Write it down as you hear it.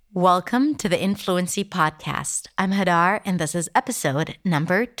Welcome to the Influency Podcast. I'm Hadar, and this is episode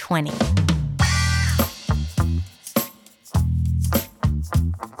number 20.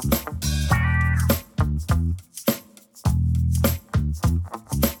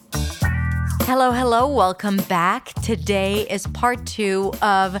 Hello, welcome back. Today is part 2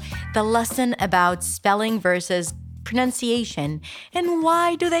 of the lesson about spelling versus pronunciation and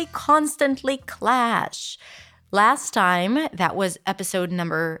why do they constantly clash. Last time, that was episode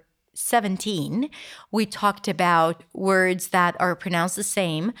number 17, we talked about words that are pronounced the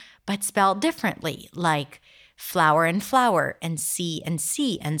same but spelled differently, like flower and flower, and sea and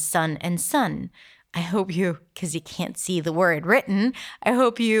sea, and sun and sun. I hope you, because you can't see the word written, I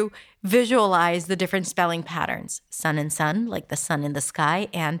hope you visualize the different spelling patterns. Sun and sun, like the sun in the sky,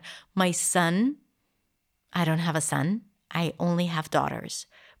 and my son. I don't have a son. I only have daughters.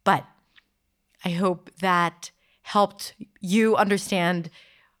 But I hope that helped you understand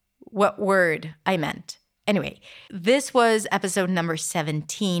what word I meant. Anyway, this was episode number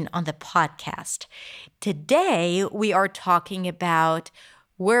 17 on the podcast. Today, we are talking about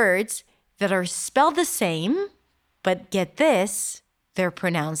words that are spelled the same, but get this, they're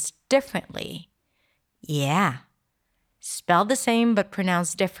pronounced differently. Yeah, spelled the same, but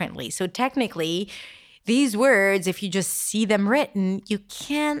pronounced differently. So technically, these words, if you just see them written, you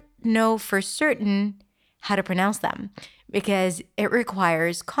can't know for certain how to pronounce them because it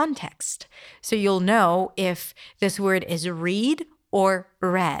requires context. So you'll know if this word is read or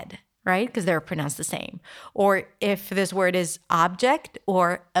read, right? Because they're pronounced the same. Or if this word is object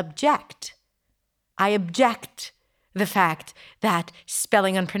or object. I object the fact that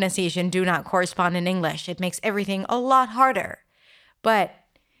spelling and pronunciation do not correspond in English. It makes everything a lot harder. But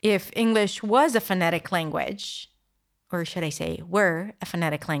if English was a phonetic language, or should I say were a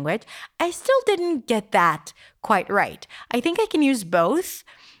phonetic language, I still didn't get that quite right. I think I can use both,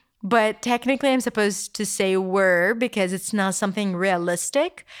 but technically I'm supposed to say were because it's not something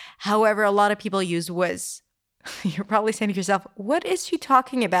realistic. However, a lot of people use was. You're probably saying to yourself, what is she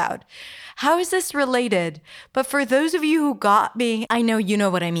talking about? How is this related? But for those of you who got me, I know you know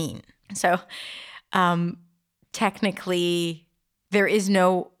what I mean. So technically, there is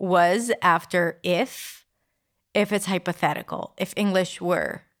no was after if it's hypothetical, if English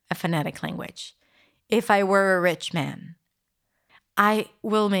were a phonetic language, if I were a rich man. I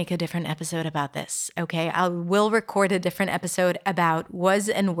will make a different episode about this, okay? I will record a different episode about was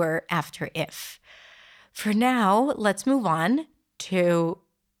and were after if. For now, let's move on to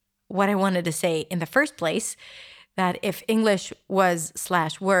what I wanted to say in the first place, that if English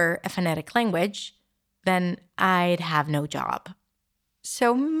was/were a phonetic language, then I'd have no job.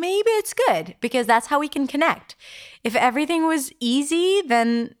 So maybe it's good because that's how we can connect. If everything was easy,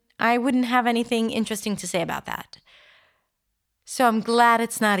 then I wouldn't have anything interesting to say about that. So I'm glad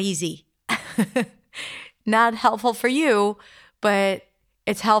it's not easy. Not helpful for you, but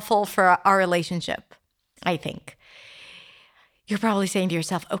it's helpful for our relationship, I think. You're probably saying to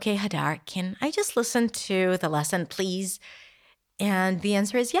yourself, okay, Hadar, can I just listen to the lesson, please? And the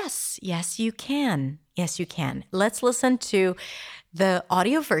answer is yes. Yes, you can. Yes, you can. Let's listen to the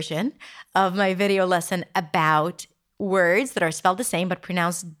audio version of my video lesson about words that are spelled the same but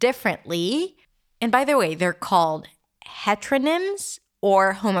pronounced differently. And by the way, they're called heteronyms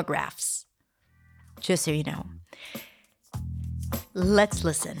or homographs, just so you know. Let's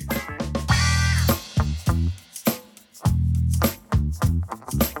listen.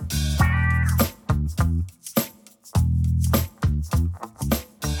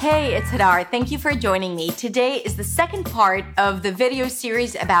 Hey, it's Hadar. Thank you for joining me. Today is the second part of the video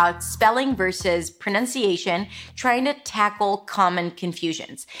series about spelling versus pronunciation, trying to tackle common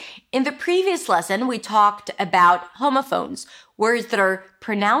confusions. In the previous lesson, we talked about homophones, words that are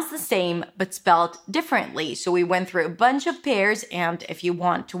pronounced the same but spelled differently. So we went through a bunch of pairs, and if you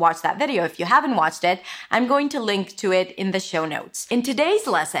want to watch that video, if you haven't watched it, I'm going to link to it in the show notes. In today's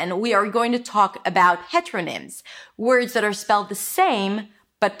lesson, we are going to talk about heteronyms, words that are spelled the same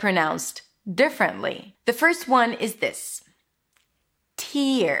but pronounced differently. The first one is this.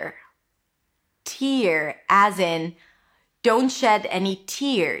 Tear. Tear, as in, don't shed any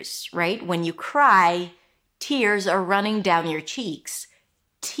tears, right? When you cry, tears are running down your cheeks.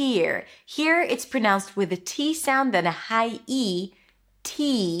 Tear. Here it's pronounced with a T sound, then a high E,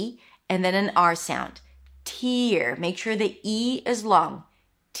 T, and then an R sound. Tear. Make sure the E is long.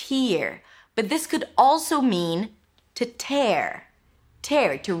 Tear. But this could also mean to tear.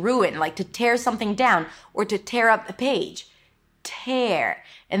 Tear, to ruin, like to tear something down or to tear up a page. Tear.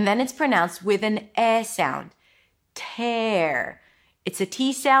 And then it's pronounced with an E sound. Tear. It's a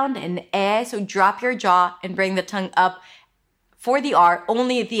T sound and E, so drop your jaw and bring the tongue up for the R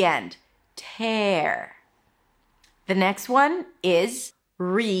only at the end. Tear. The next one is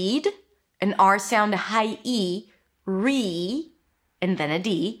read, an R sound, a high E, re, and then a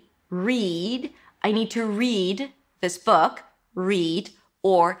D. Read. I need to read this book, read,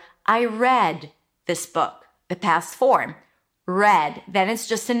 or I read this book, the past form. Read. Then it's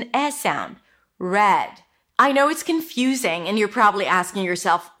just an S sound. Read. I know it's confusing and you're probably asking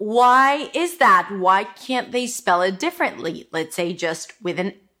yourself, why is that? Why can't they spell it differently? Let's say just with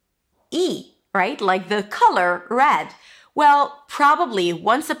an E, right? Like the color red. Well, probably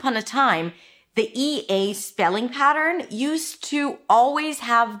once upon a time, the EA spelling pattern used to always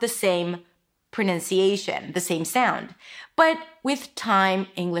have the same pronunciation, the same sound. But with time,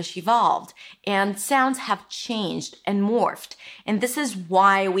 English evolved and sounds have changed and morphed. And this is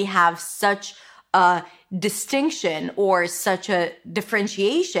why we have such a distinction or such a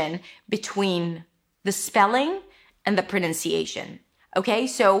differentiation between the spelling and the pronunciation. Okay,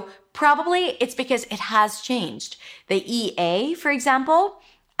 so probably it's because it has changed. The EA, for example,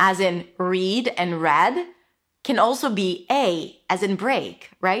 as in read and read, can also be A as in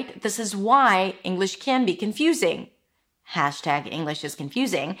break, right? This is why English can be confusing. Hashtag English is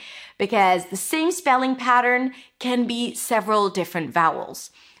confusing because the same spelling pattern can be several different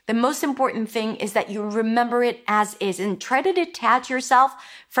vowels. The most important thing is that you remember it as is and try to detach yourself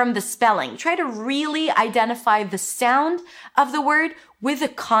from the spelling. Try to really identify the sound of the word with the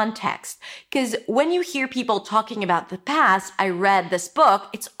context. Because when you hear people talking about the past, I read this book,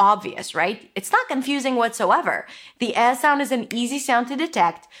 it's obvious, right? It's not confusing whatsoever. The S sound is an easy sound to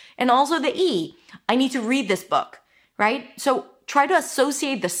detect. And also the E, I need to read this book, right? So try to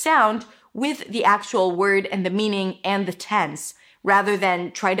associate the sound with the actual word and the meaning and the tense, rather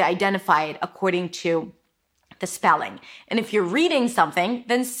than try to identify it according to the spelling. And if you're reading something,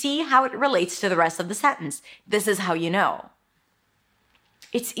 then see how it relates to the rest of the sentence. This is how you know.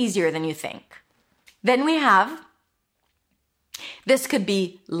 It's easier than you think. Then we have, this could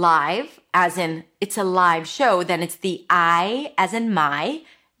be live, as in it's a live show, then it's the I as in my,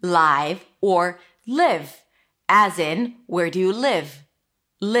 live, or live, as in where do you live?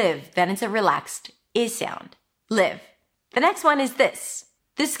 Live, then it's a relaxed I sound. Live. The next one is this.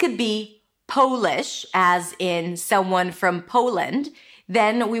 This could be Polish, as in someone from Poland.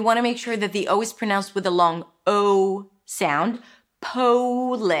 Then we want to make sure that the O is pronounced with a long O sound.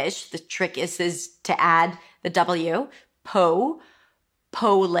 Polish. The trick is to add the W.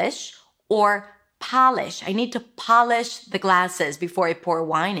 Polish, or polish. I need to polish the glasses before I pour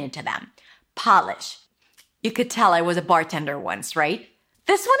wine into them. Polish. You could tell I was a bartender once, right?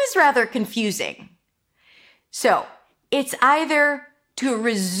 This one is rather confusing. So, it's either to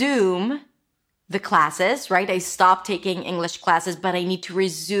resume the classes, right? I stopped taking English classes, but I need to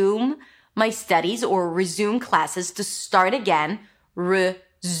resume my studies or resume classes to start again.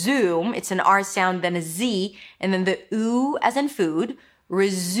 Resume. It's an R sound, then a Z, and then the U as in food.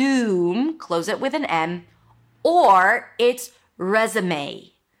 Resume. Close it with an M. Or it's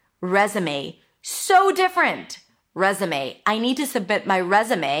resume. Resume. So different. Resume. I need to submit my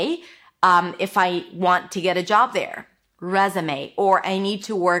resume if I want to get a job there. Resume, or I need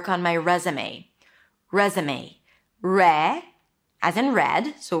to work on my resume. Resume. Re, as in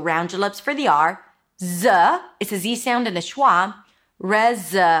red, so round your lips for the R. Z, it's a Z sound and a schwa.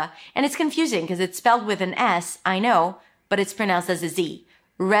 Res, and it's confusing because it's spelled with an S, I know, but it's pronounced as a Z.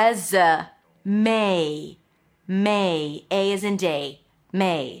 Resume. May, A as in day.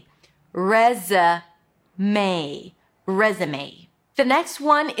 May. Resume. Resume. The next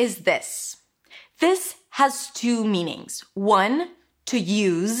one is this. This has two meanings. One, to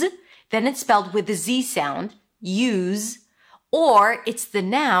use, then it's spelled with the Z sound, use, or it's the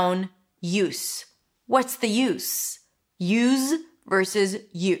noun, use. What's the use? Use versus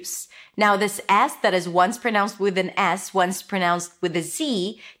use. Now this S that is once pronounced with an S, once pronounced with a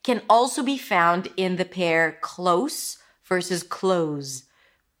Z, can also be found in the pair close versus close.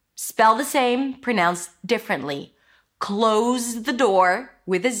 Spell the same, pronounced differently. Close the door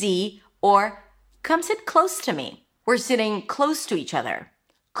with a Z, or come sit close to me. We're sitting close to each other.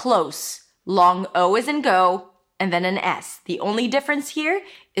 Close. Long O as in go, and then an S. The only difference here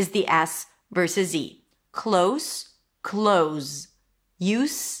is the S versus Z. Close, close.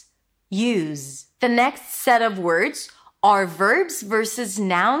 Use, use. The next set of words are verbs versus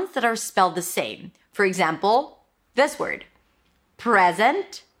nouns that are spelled the same. For example, this word.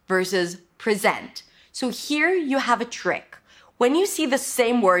 Present versus present. So here you have a trick. When you see the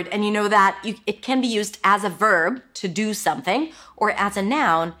same word and you know that it can be used as a verb to do something or as a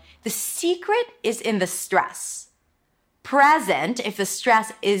noun, the secret is in the stress. Present, if the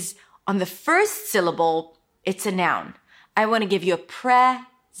stress is on the first syllable, it's a noun. I want to give you a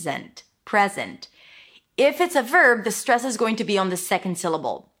present. Present. If it's a verb, the stress is going to be on the second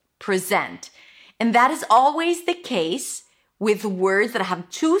syllable. Present. And that is always the case with words that have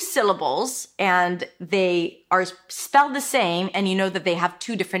two syllables and they are spelled the same and you know that they have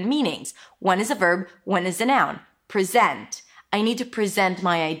two different meanings. One is a verb, one is a noun. Present. I need to present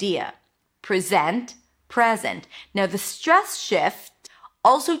my idea. Present, present. Now the stress shift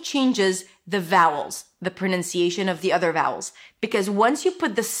also changes the vowels, the pronunciation of the other vowels. Because once you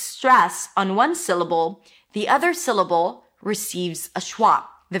put the stress on one syllable, the other syllable receives a schwa.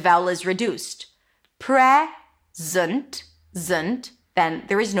 The vowel is reduced. Present, zent, then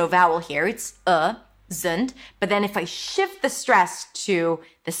there is no vowel here. It's zent. But then if I shift the stress to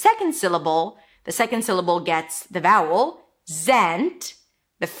the second syllable gets the vowel, zent.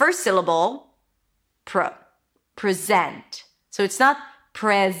 The first syllable, present. So it's not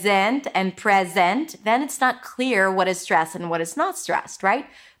present and present. Then it's not clear what is stressed and what is not stressed, right?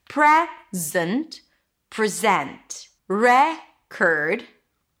 Present, present. Record.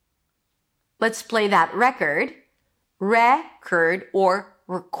 Let's play that record. Record or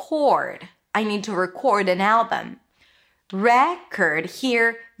record. I need to record an album. Record.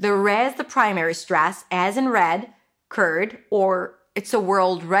 Here, the re is the primary stress, as in red, curd, or it's a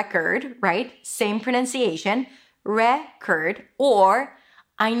world record, right? Same pronunciation. Record, or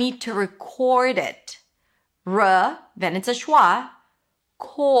I need to record it. Then it's a schwa.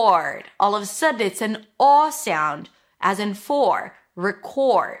 Cord. All of a sudden, it's an o sound, as in for.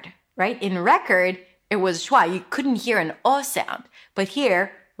 Record, right? In record, it was schwa. You couldn't hear an o sound. But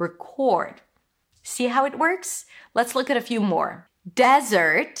here, record. See how it works? Let's look at a few more.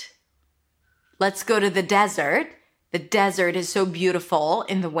 Desert. Let's go to the desert. The desert is so beautiful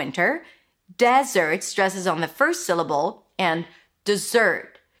in the winter. Desert stresses on the first syllable, and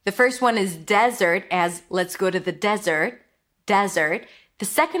dessert. The first one is desert, as let's go to the desert. Desert. The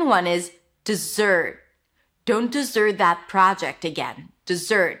second one is dessert. Don't desert that project again.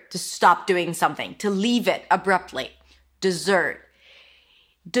 Desert, to stop doing something, to leave it abruptly. Dessert.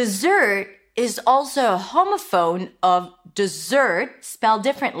 Dessert is also a homophone of dessert, spelled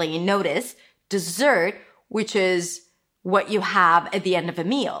differently. Notice, dessert, which is what you have at the end of a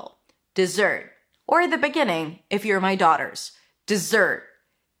meal. Dessert. Or at the beginning, if you're my daughters. Dessert.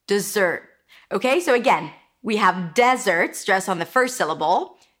 Dessert. Okay, so again, we have desert, stress on the first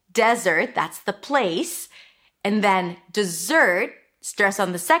syllable. Desert, that's the place. And then dessert, stress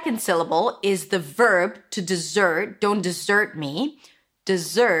on the second syllable, is the verb to desert. Don't desert me.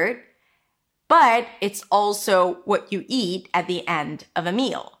 Dessert. But it's also what you eat at the end of a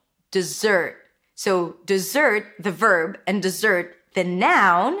meal. Dessert. So dessert, the verb, and dessert, the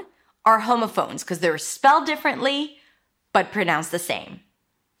noun, are homophones because they're spelled differently but pronounced the same.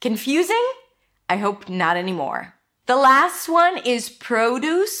 Confusing? I hope not anymore. The last one is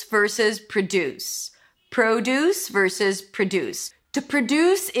produce versus produce. Produce versus produce. To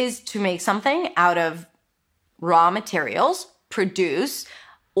produce is to make something out of raw materials, produce,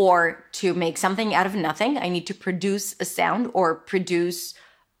 or to make something out of nothing. I need to produce a sound or produce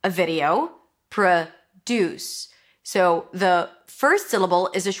a video. Produce. So the first syllable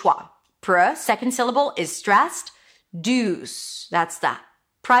is a schwa. Second syllable is stressed. Deuce. That's the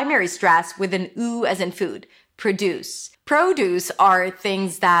primary stress with an oo as in food. Produce. Produce are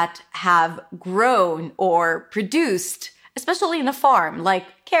things that have grown or produced, especially in a farm,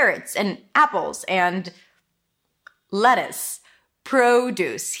 like carrots and apples and lettuce.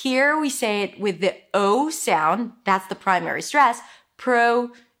 Produce. Here we say it with the O sound. That's the primary stress.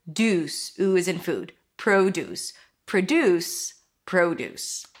 Produce. Oo is in food. Produce. Produce.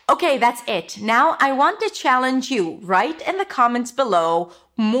 Produce. Okay, that's it. Now I want to challenge you. Write in the comments below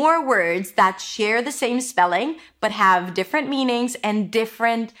more words that share the same spelling but have different meanings and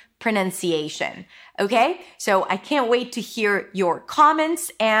different pronunciation. Okay? So I can't wait to hear your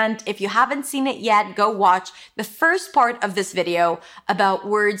comments. And if you haven't seen it yet, go watch the first part of this video about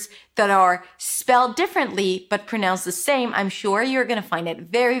words that are spelled differently but pronounced the same. I'm sure you're going to find it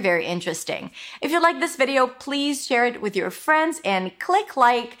very, very interesting. If you like this video, please share it with your friends and click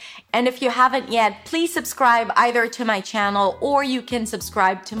like. And if you haven't yet, please subscribe either to my channel or you can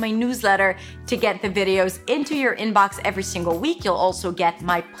subscribe to my newsletter to get the videos into your inbox every single week. You'll also get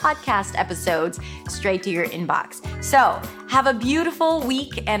my podcast episodes straight to your inbox. So have a beautiful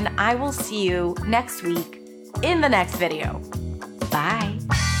week and I will see you next week in the next video. Bye.